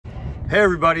Hey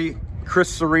everybody,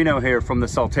 Chris Serino here from the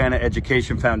Sultana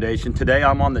Education Foundation. Today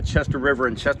I'm on the Chester River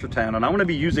in Chestertown, and I'm going to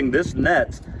be using this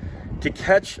net to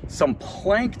catch some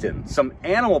plankton, some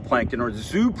animal plankton or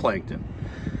zooplankton.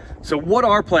 So what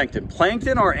are plankton?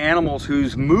 Plankton are animals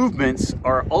whose movements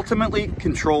are ultimately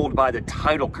controlled by the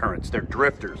tidal currents. They're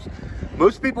drifters.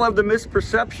 Most people have the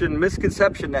misconception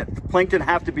that plankton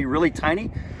have to be really tiny.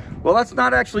 Well, that's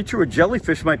not actually true. A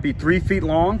jellyfish might be 3 feet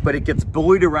long, but it gets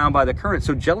buoyed around by the current.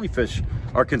 So jellyfish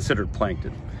are considered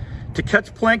plankton. To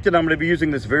catch plankton, I'm going to be using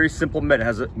this very simple net. It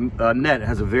has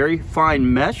a very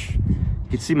fine mesh. You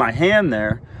can see my hand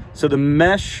there. So the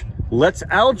mesh lets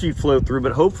algae flow through,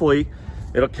 but hopefully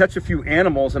it'll catch a few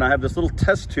animals. And I have this little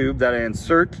test tube that I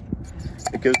insert.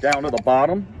 It goes down to the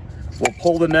bottom. We'll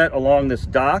pull the net along this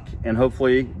dock, and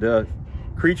hopefully the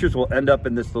creatures will end up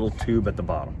in this little tube at the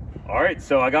bottom. All right,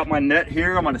 so I got my net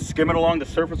here. I'm gonna skim it along the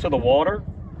surface of the water.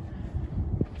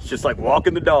 It's just like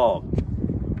walking the dog.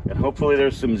 And hopefully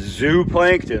there's some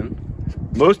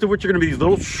zooplankton, most of which are gonna be these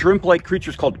little shrimp-like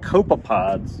creatures called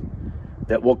copepods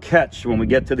that we'll catch when we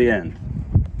get to the end.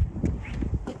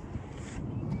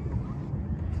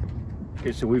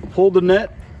 Okay, so we've pulled the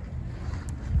net.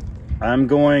 I'm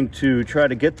going to try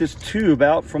to get this tube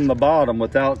out from the bottom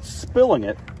without spilling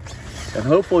it. And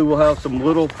hopefully we'll have some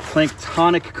little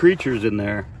planktonic creatures in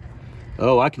there.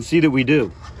 Oh, I can see that we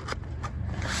do.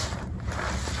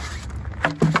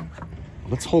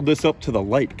 Let's hold this up to the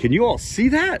light. Can you all see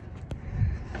that?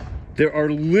 There are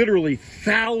literally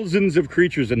thousands of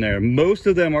creatures in there. Most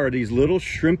of them are these little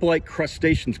shrimp-like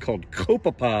crustaceans called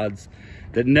copepods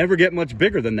that never get much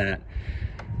bigger than that.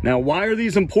 Now, why are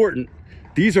these important?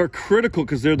 These are critical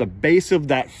because they're the base of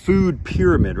that food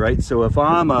pyramid, right? So if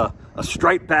I'm a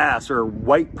striped bass or a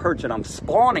white perch and I'm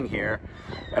spawning here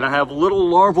and I have little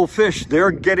larval fish, they're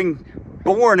getting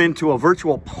born into a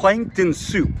virtual plankton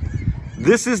soup.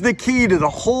 This is the key to the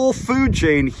whole food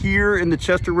chain here in the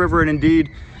Chester River and indeed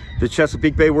the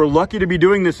Chesapeake Bay. We're lucky to be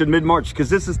doing this in mid-March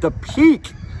because this is the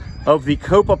peak of the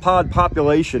copepod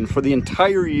population for the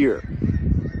entire year.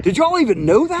 Did y'all even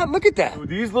know that? Look at that. So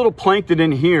these little plankton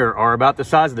in here are about the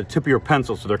size of the tip of your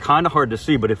pencil, so they're kind of hard to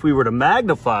see, but if we were to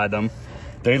magnify them,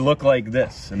 they look like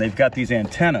this, and they've got these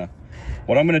antennae.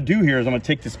 What I'm gonna do here is I'm gonna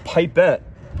take this pipette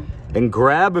and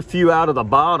grab a few out of the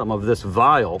bottom of this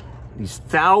vial, these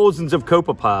thousands of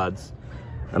copepods,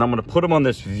 and I'm gonna put them on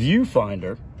this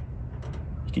viewfinder.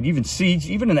 You can even see,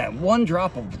 even in that one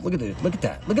drop of, look at that,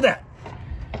 look at that.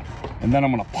 And then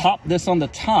I'm gonna pop this on the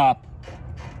top,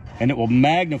 and it will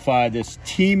magnify this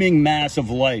teeming mass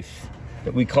of life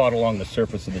that we caught along the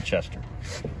surface of the Chester.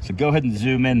 So go ahead and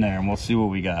zoom in there and we'll see what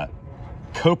we got.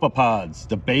 Copepods,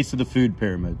 the base of the food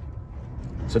pyramid.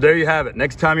 So there you have it.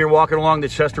 Next time you're walking along the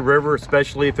Chester River,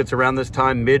 especially if it's around this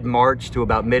time, mid-March to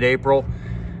about mid-April,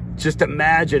 just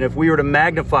imagine if we were to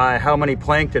magnify how many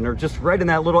plankton are just right in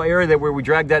that little area there where we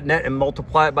drag that net and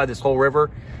multiply it by this whole river.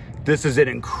 This is an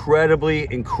incredibly,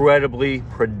 incredibly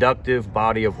productive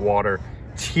body of water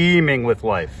teeming with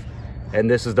life, and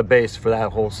this is the base for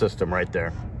that whole system right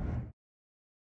there.